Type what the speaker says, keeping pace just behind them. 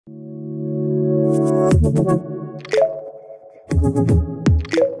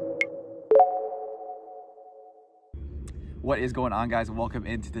What is going on, guys? Welcome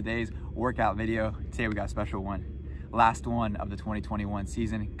into today's workout video. Today we got a special one. Last one of the 2021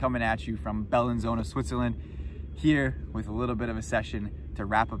 season, coming at you from Bellinzona, Switzerland, here with a little bit of a session to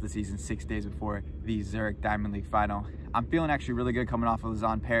wrap up the season 6 days before the Zurich Diamond League final. I'm feeling actually really good coming off of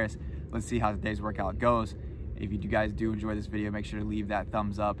Lausanne Paris. Let's see how today's workout goes. If you guys do enjoy this video, make sure to leave that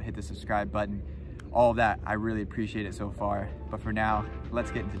thumbs up, hit the subscribe button, all of that. I really appreciate it so far. But for now,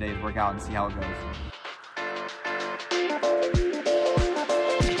 let's get into today's workout and see how it goes.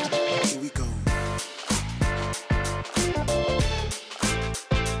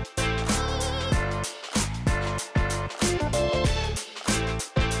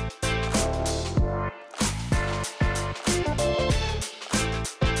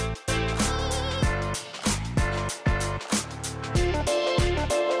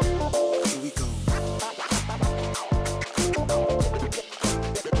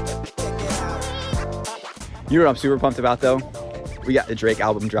 You know what I'm super pumped about though? We got the Drake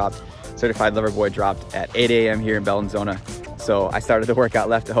album dropped, Certified Lover Boy dropped at 8 a.m. here in Bellinzona. So I started the workout,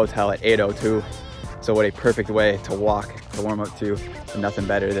 left the hotel at 8:02. So what a perfect way to walk, to warm up to. And nothing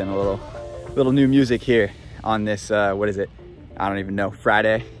better than a little new music here on this, what is it? I don't even know,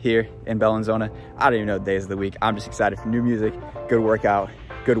 Friday here in Bellinzona. I don't even know the days of the week. I'm just excited for new music, good workout,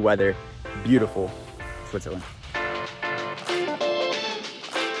 good weather, beautiful Switzerland.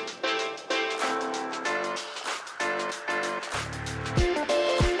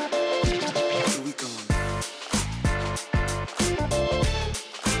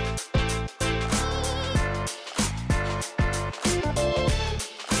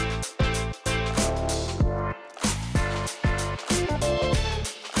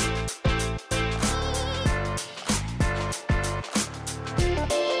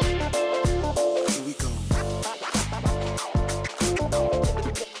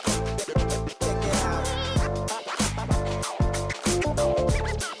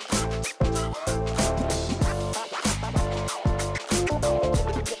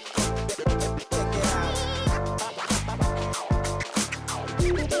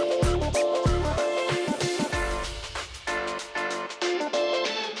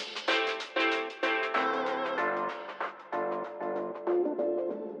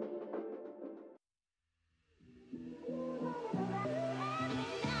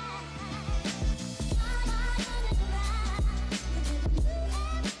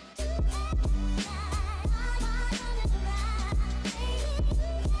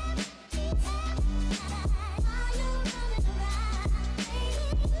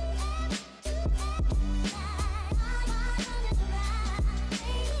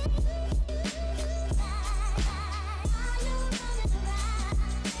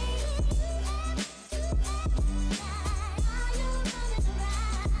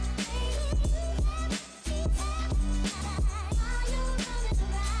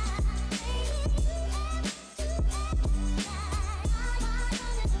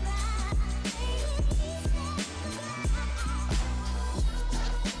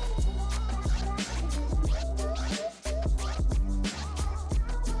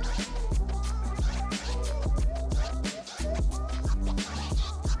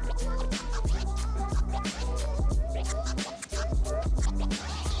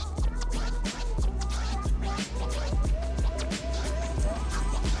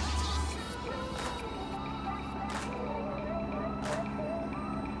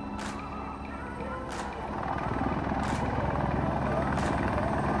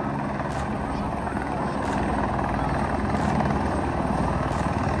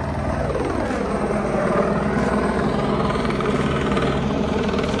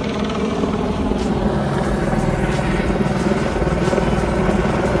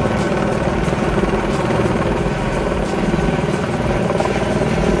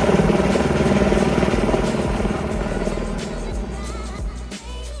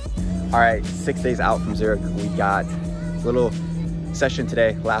 All right, 6 days out from Zurich, we got a little session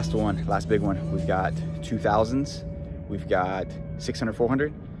today, last big one. We've got 2000s, we've got 600,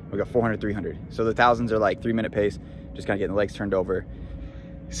 400, we've got 400, 300. So the thousands are like 3-minute pace, just kind of getting the legs turned over.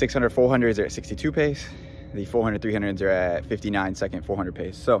 600, 400s are at 62 pace. The 400, 300s are at 59-second 400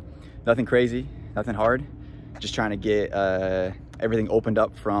 pace. So nothing crazy, nothing hard. Just trying to get everything opened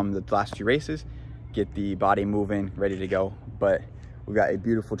up from the last few races, get the body moving, ready to go. But we've got a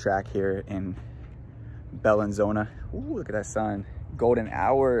beautiful track here in Bellinzona. Ooh, look at that sun, golden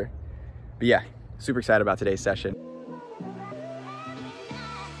hour. But yeah, super excited about today's session.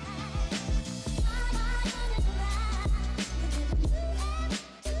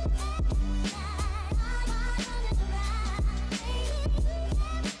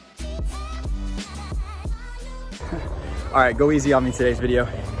 All right, go easy on me today's video.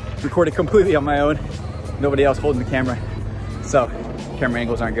 Recorded completely on my own. Nobody else holding the camera. So camera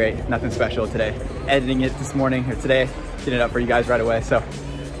angles aren't great, nothing special today. Editing it this morning or today, getting it up for you guys right away. So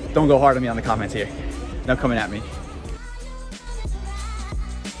don't go hard on me on the comments here. No coming at me.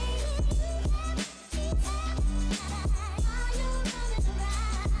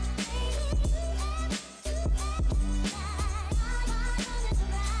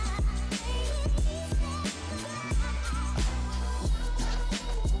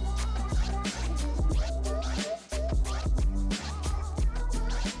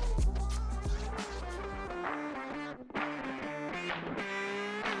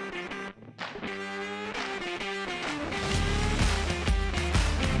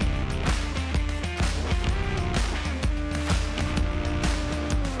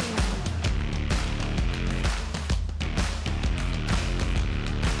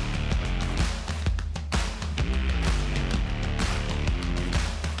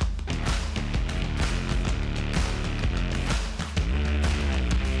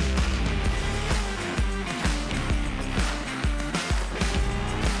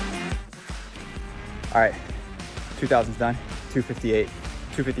 All right, 2000's done, 2:58,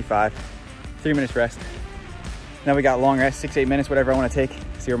 2:55, 3 minutes rest. Now we got long rest, 6 to 8 minutes, whatever I want to take,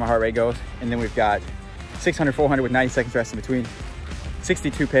 see where my heart rate goes. And then we've got 600, 400 with 90 seconds rest in between,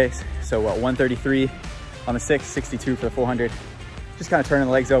 62 pace. So what, 133 on the 6, 62 for the 400. Just kind of turning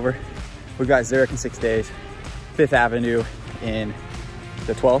the legs over. We've got Zurich in 6 days, 5th Avenue in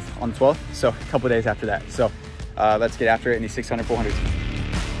the 12th, on the 12th. So a couple days after that. So let's get after it in these 600, 400s.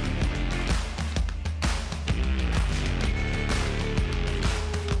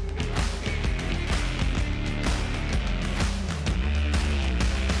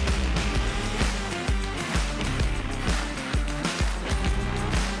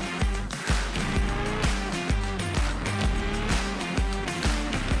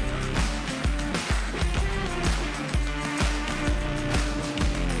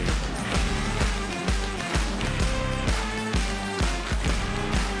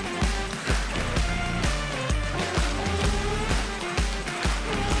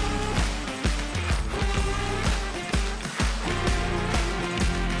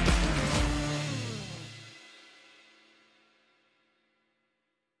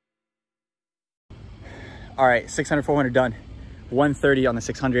 All right, 600, 400 done. 130 on the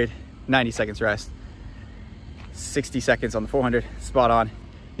 600, 90 seconds rest. 60 seconds on the 400, spot on.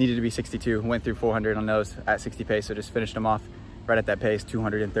 Needed to be 62, went through 400 on those at 60 pace, so just finished them off right at that pace.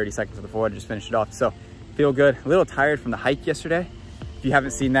 230 seconds on the 400, just finished it off. So feel good. A little tired from the hike yesterday. If you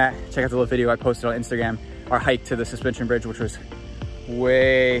haven't seen that, check out the little video I posted on Instagram. Our hike to the suspension bridge, which was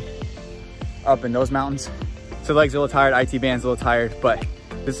way up in those mountains. So the legs are a little tired, IT band's a little tired, but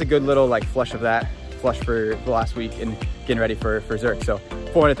this is a good little like flush of that. Flush for the last week and getting ready for Zurich. So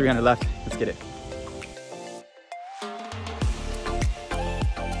 400, 300 left, let's get it.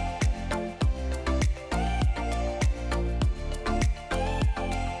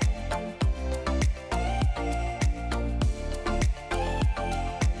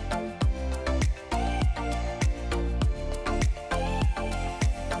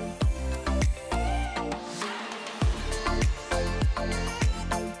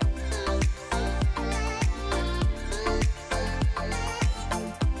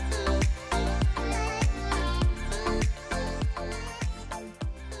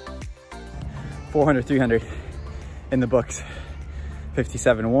 $400, 300 in the books.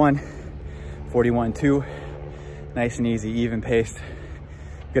 57.1, 41.2, nice and easy, even paced,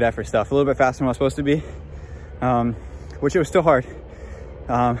 good effort stuff. A little bit faster than I was supposed to be, which it was still hard,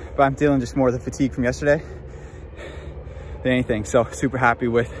 but I'm feeling just more of the fatigue from yesterday than anything. So super happy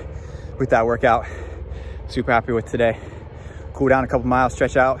with that workout, super happy with today. Cool down a couple miles,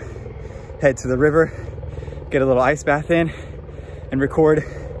 stretch out, head to the river, get a little ice bath in, and record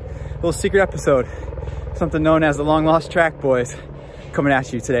a little secret episode, something known as the long lost track boys, coming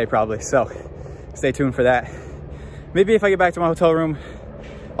at you today probably. So stay tuned for that. Maybe if I get back to my hotel room,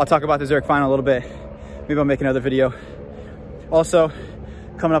 I'll talk about the Zurich final a little bit. Maybe I'll make another video. Also,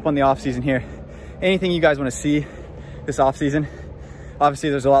 coming up on the off season here, anything you guys want to see this off season. Obviously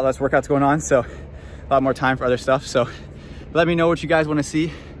there's a lot less workouts going on, so a lot more time for other stuff. So let me know what you guys want to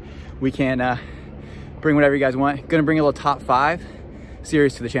see. We can bring whatever you guys want. Gonna bring a little top 5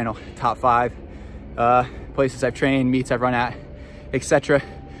 series to the channel. Top 5 places I've trained, meets I've run at, etc.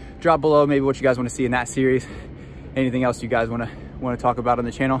 Drop below maybe what you guys want to see in that series. Anything else you guys want to talk about on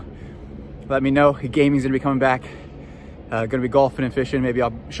the channel, let me know. Gaming's gonna be coming back. Gonna be golfing and fishing. Maybe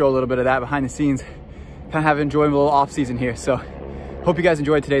I'll show a little bit of that behind the scenes. Kind of have an enjoyable off season here. So hope you guys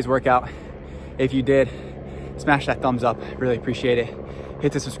enjoyed today's workout. If you did, smash that thumbs up, really appreciate it.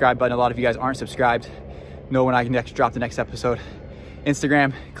 Hit the subscribe button. A lot of you guys aren't subscribed. Know when I can drop the next episode.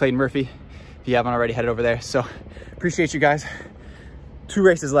 Instagram, Clayton Murphy. If you haven't already, head over there. So appreciate you guys. 2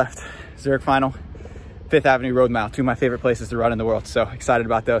 races left. Zurich final, 5th Avenue Road Mile, 2 of my favorite places to run in the world. So excited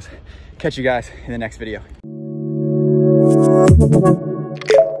about those. Catch you guys in the next video.